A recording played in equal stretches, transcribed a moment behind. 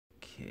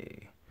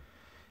Okay.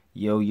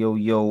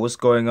 Yo, what's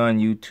going on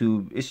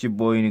YouTube? It's your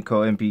boy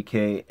Unico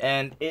MPK,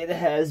 and it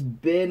has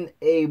been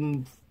a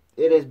while.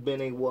 It has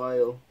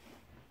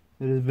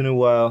been a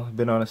while. I've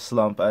been on a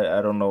slump.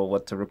 I don't know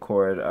what to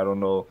record. I don't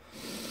know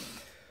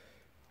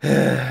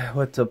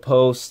what to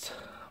post.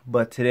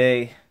 But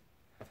today,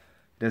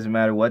 doesn't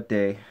matter what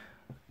day,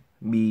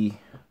 me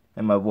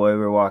and my boy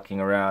were walking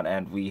around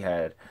and we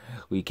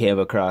came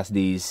across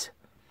these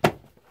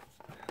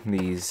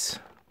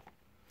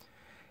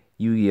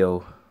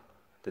Yu-Gi-Oh!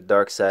 The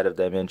Dark Side of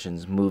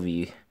Dimensions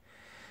movie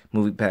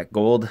pack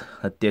gold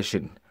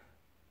edition,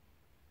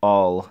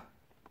 all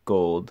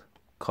gold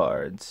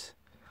cards,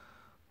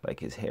 like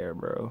his hair,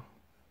 bro.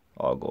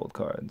 All gold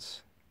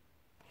cards.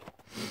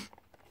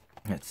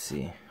 Let's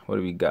see, what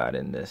do we got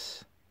in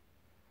this?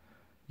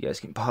 You guys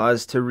can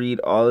pause to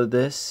read all of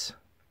this.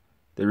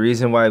 The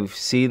reason why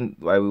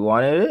we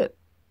wanted it,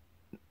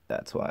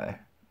 that's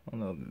why. I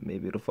don't know,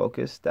 maybe it'll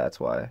focus. That's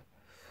why.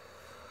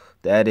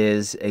 That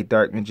is a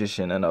Dark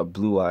Magician and a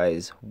Blue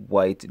Eyes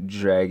White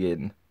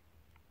Dragon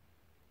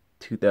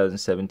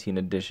 2017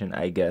 edition,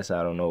 I guess.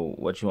 I don't know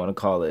what you want to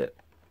call it.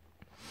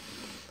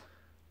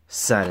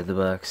 Side of the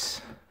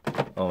box.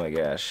 Oh my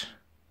gosh.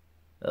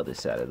 Other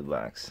side of the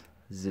box.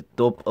 The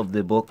top of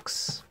the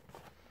box.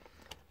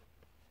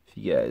 If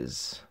you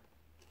guys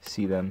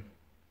see them.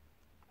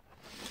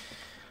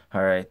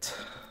 Alright.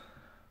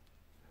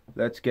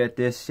 Let's get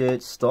this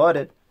shit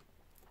started.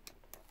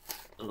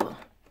 Ugh.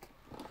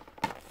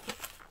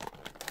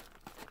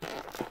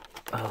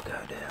 Oh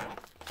goddamn.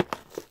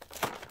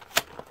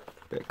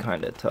 They're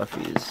kind of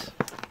toughies.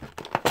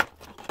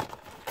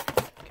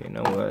 Okay, you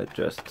know what?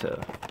 Just to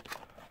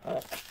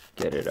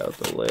get it out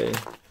the way.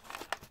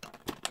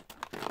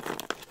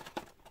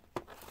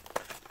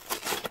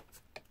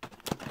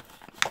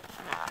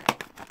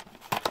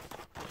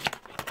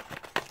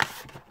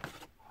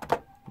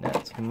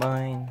 That's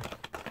mine.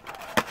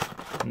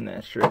 And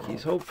that's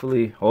Ricky's.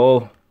 Hopefully.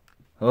 Oh,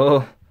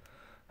 I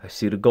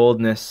see the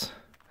goldness.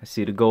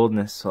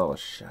 Oh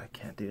shit, I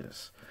can't do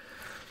this.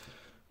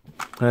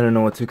 I don't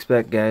know what to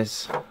expect,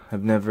 guys.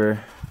 I've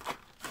never...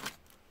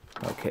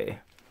 Okay.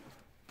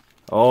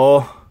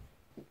 Oh.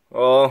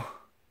 I'm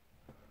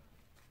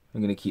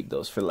gonna keep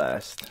those for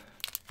last.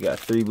 We got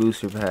 3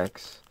 booster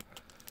packs.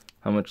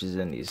 How much is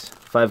in these?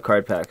 5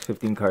 card packs,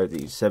 15 cards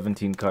each,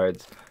 17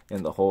 cards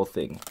in the whole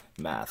thing.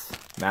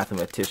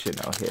 Mathematician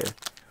out here.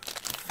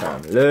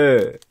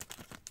 Family.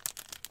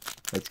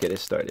 Let's get it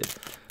started.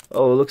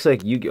 Oh, it looks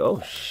like Yu-Gi-Oh! Oh,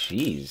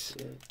 jeez.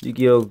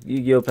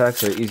 Yu-Gi-Oh!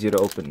 Packs are easier to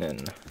open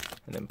than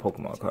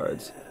Pokemon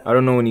cards. I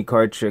don't know any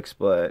card tricks,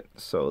 but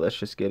so let's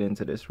just get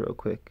into this real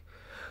quick.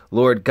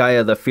 Lord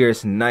Gaia, the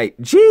Fierce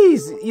Knight.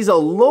 Jeez, he's a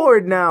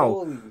lord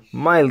now.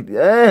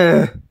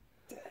 I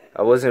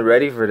wasn't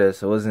ready for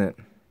this. I wasn't.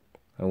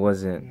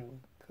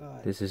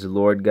 This is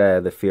Lord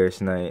Gaia, the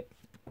Fierce Knight.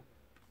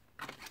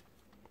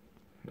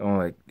 Oh,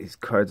 like these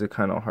cards are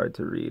kind of hard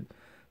to read.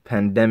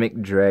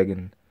 Pandemic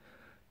Dragon.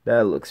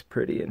 That looks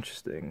pretty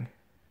interesting.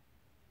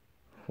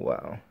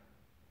 Wow.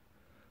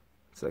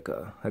 It's like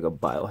a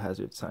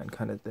biohazard sign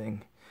kind of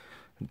thing.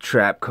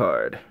 Trap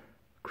card.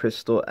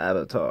 Crystal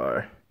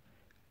Avatar.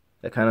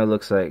 That kind of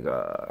looks like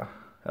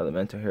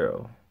Elemental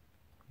Hero.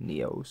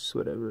 Neos,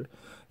 whatever.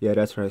 Yeah,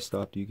 that's where I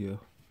stopped Yu-Gi-Oh!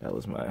 That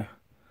was my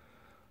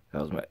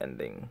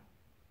ending.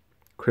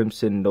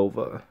 Crimson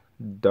Nova.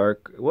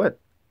 Dark what?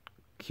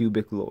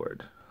 Cubic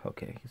Lord.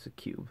 Okay, he's a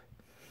cube.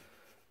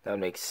 That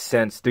makes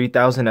sense.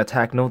 3,000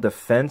 attack, no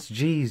defense.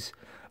 Jeez.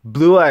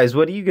 Blue Eyes,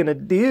 what are you gonna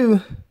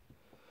do?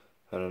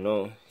 I don't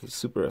know. He's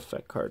super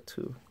effect card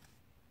too.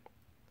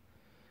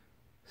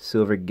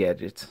 Silver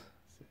Gadget.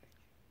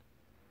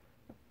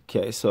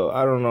 Okay, so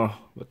I don't know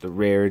what the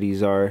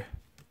rarities are.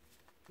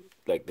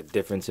 Like the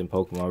difference in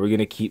Pokemon. We're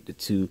gonna keep the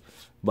 2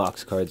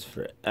 box cards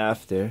for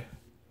after.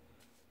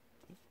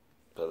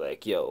 But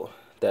like, yo,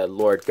 that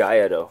Lord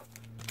Gaia though.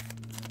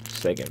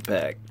 Second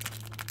pack.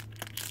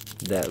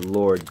 That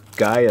Lord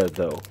Gaia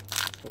though.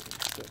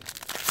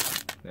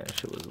 That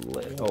shit was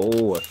lit.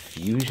 Oh, a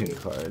fusion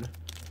card.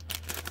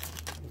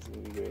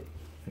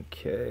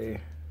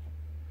 Okay.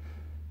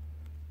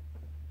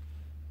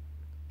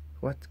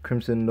 What?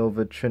 Crimson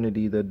Nova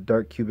Trinity, the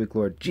Dark Cubic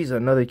Lord. Jeez,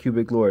 another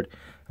Cubic Lord.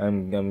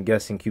 I'm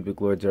guessing Cubic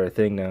Lords are a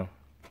thing now.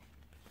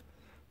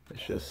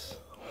 It's just...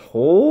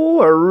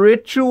 Oh, a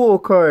ritual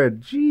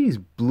card.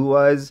 Jeez, Blue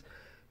Eyes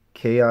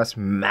Chaos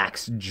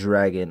Max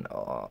Dragon.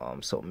 Oh,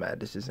 I'm so mad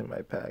this isn't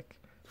my pack.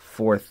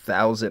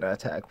 4,000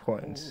 attack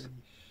points.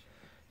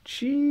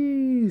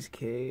 Jeez,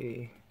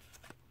 K.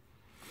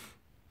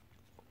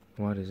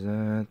 What is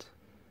that?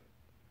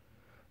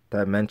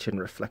 Dimension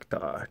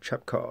Reflector.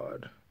 Trap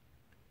card.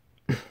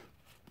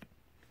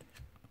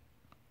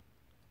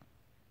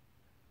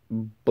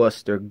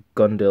 Buster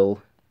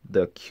Gundil,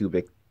 the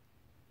Cubic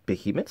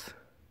Behemoth?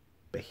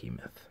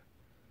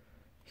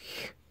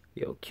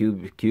 Yo,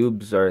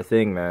 cubes are a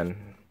thing,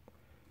 man.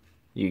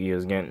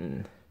 Yu-Gi-Oh's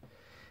getting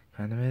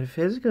kind of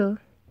metaphysical.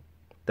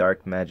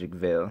 Dark Magic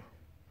Veil.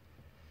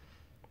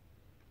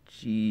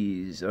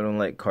 Jeez, I don't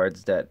like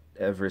cards that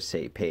ever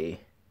say pay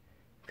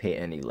pay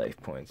any life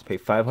points. Pay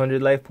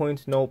 500 life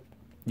points? Nope.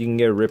 You can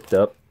get ripped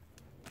up.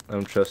 I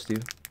don't trust you.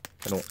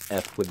 I don't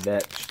F with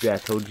that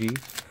strategy.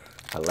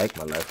 I like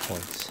my life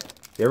points.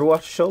 You ever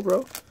watch the show,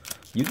 bro?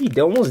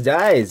 Yugi almost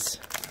dies.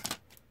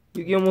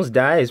 Yugi almost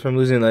dies from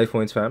losing life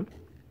points, fam.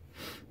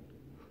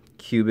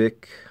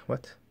 Cubic,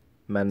 what?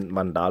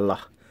 Mandala.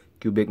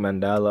 Cubic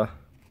mandala.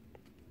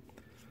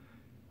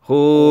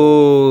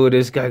 Oh,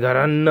 this guy got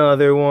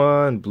another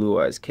one. Blue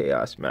Eyes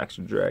Chaos Max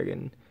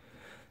Dragon.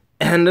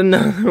 And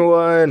another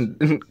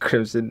one.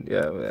 Crimson,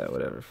 yeah,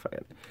 whatever,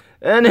 fine.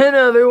 And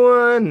another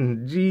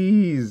one.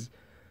 Jeez.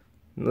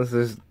 This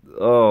is,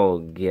 oh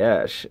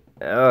gosh.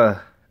 And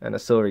a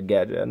silver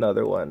gadget,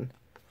 another one.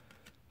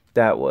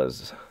 That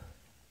was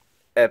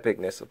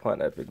epicness upon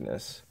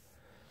epicness.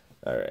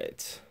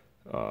 Alright.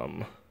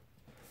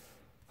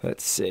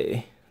 Let's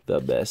see. The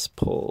best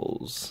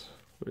pulls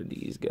for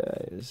these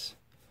guys.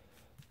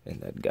 And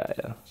that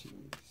Gaia.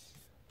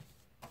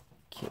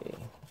 Okay.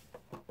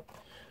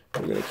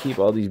 We're gonna keep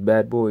all these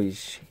bad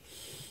boys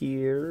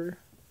here.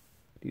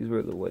 These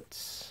were the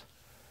what's.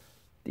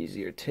 These are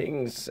your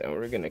things. And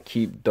we're gonna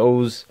keep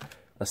those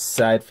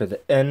aside for the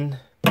end.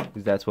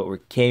 Because that's what we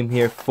came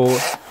here for.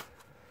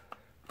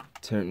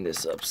 Turn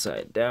this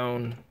upside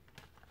down.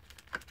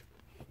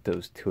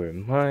 Those two are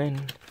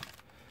mine.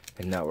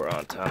 And now we're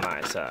on to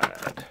my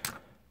side.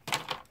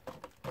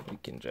 We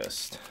can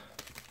just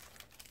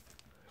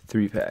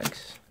 3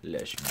 packs.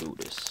 Let's do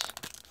this.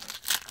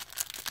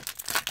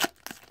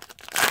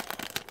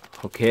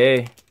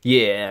 Okay.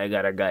 Yeah, I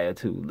got a Gaia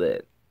too.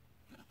 Lit.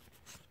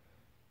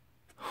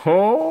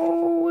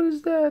 Oh, what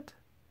is that?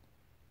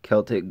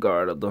 Celtic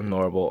Guard of the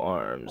Noble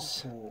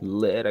Arms.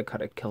 Lit. I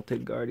got a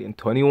Celtic Guardian.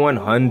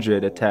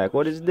 2100 attack.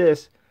 What is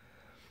this?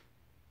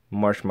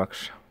 Marsh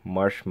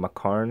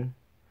Macaron.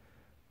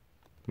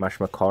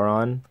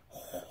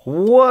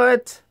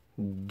 What?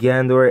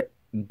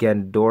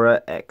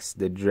 Gandora X,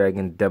 the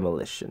Dragon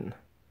Demolition.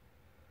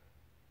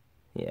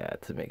 Yeah,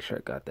 to make sure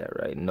I got that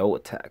right. No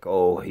attack.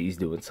 Oh, he's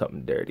doing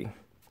something dirty.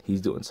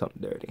 He's doing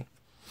something dirty.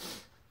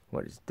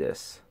 What is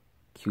this?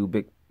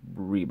 Cubic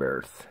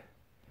Rebirth.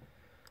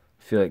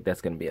 I feel like that's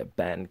going to be a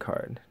banned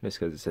card. Just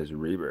because it says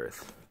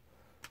Rebirth.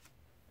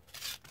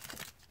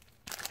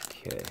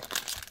 Okay.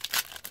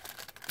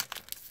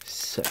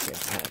 Second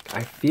pack.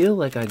 I feel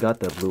like I got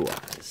the Blue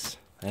Eyes.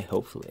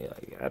 Hopefully.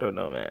 I don't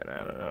know, man.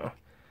 I don't know.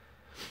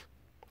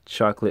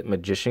 Chocolate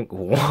Magician.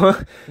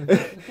 What?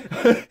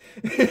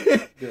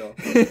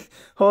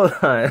 Hold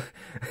on.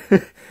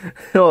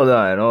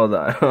 Hold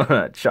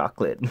on.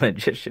 Chocolate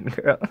Magician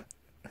Girl.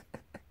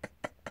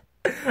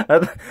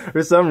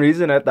 For some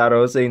reason, I thought I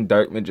was saying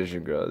Dark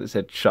Magician Girl. It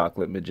said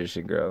Chocolate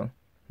Magician Girl.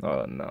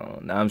 Oh, no.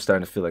 Now I'm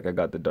starting to feel like I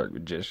got the Dark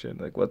Magician.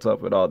 Like, what's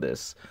up with all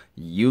this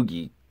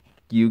Yugi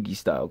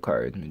style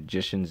card?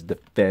 Magician's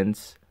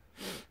Defense.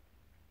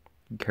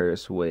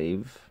 Curse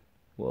Wave.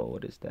 Whoa,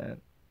 what is that?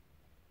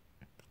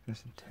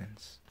 That's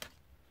intense.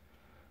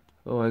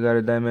 Oh, I got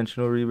a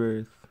Dimensional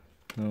Rebirth.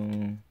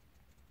 No.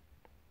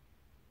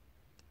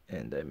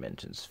 And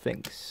Dimension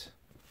Sphinx.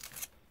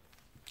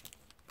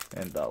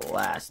 And the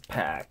last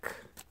pack.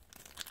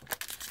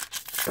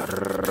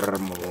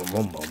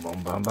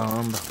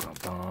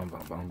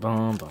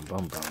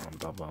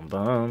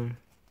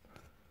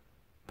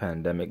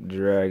 Pandemic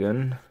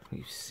Dragon.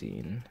 We've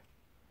seen.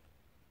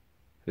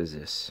 What is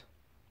this?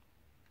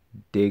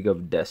 Dig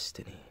of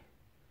Destiny.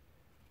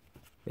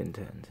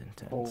 Intense.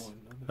 Oh,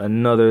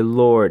 another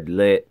Lord.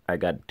 Lit. I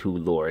got 2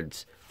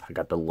 Lords. I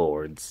got the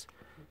Lords.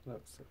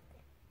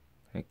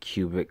 A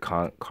Cubic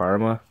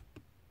Karma.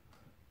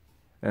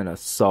 And a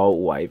Salt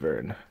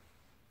Wyvern.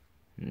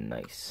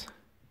 Nice.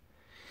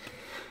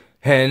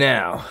 And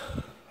now.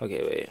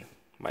 Okay, wait.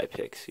 My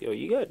picks. Yo,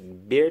 you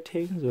got beer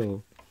things?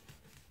 Yo,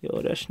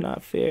 that's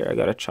not fair. I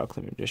got a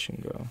Chocolate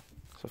Magician Girl.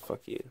 So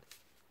fuck you.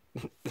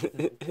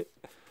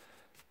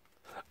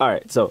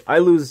 Alright, so I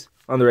lose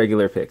on the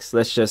regular picks.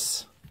 Let's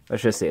just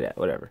say that.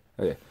 Whatever.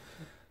 Okay.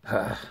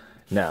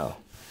 Now,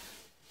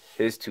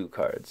 here's 2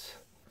 cards.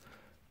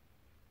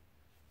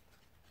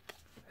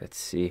 Let's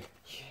see.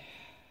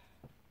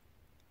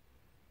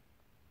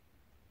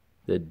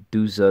 The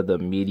Duza, the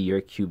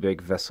Meteor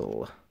Cubic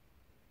Vessel.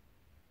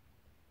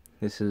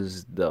 This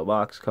is the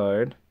box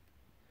card.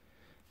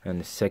 And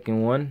the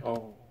second one.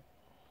 Oh.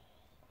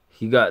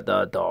 He got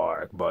the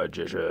Dark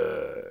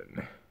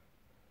Magician.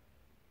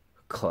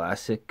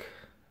 Classic.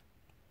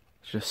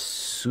 It's just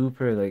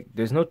super, like,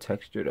 there's no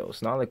texture though.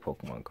 It's not like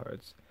Pokemon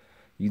cards.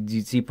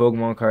 You see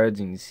Pokemon cards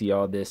and you see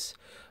all this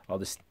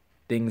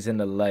things in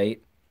the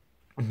light.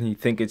 And you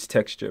think it's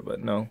texture,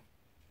 but no.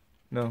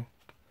 No.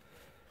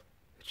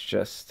 It's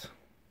just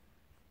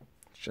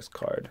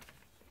card.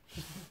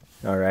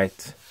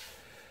 Alright.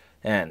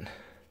 And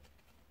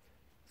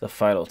the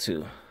final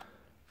 2.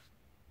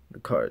 The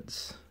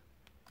cards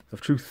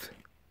of truth.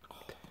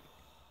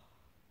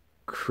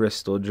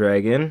 Crystal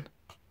Dragon.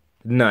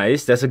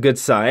 Nice. That's a good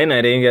sign.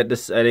 I didn't get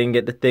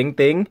the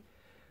thing.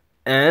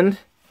 And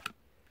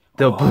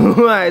the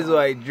Blue Eyes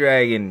White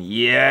Dragon.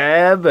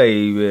 Yeah,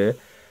 baby.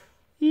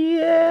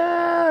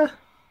 Yeah.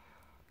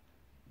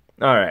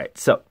 All right,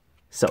 so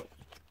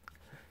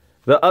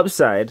the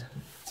upside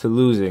to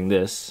losing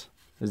this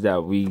is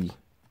that we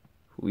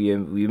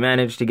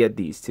managed to get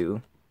these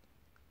two,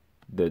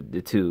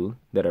 the two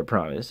that are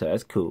promised. So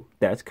that's cool.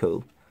 That's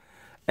cool.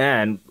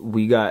 And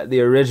we got the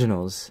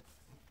originals,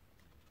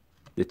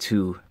 the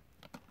two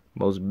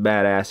most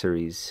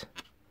badasseries.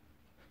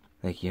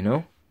 Like, you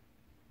know,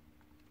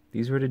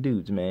 these were the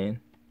dudes,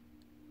 man.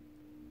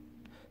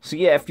 So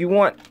yeah, if you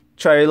want,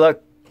 try your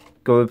luck.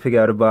 Go and pick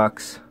out a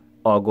box.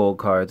 All gold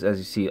cards, as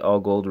you see,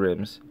 all gold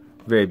rims.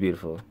 Very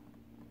beautiful.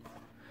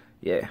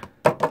 Yeah,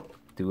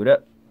 do it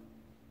up.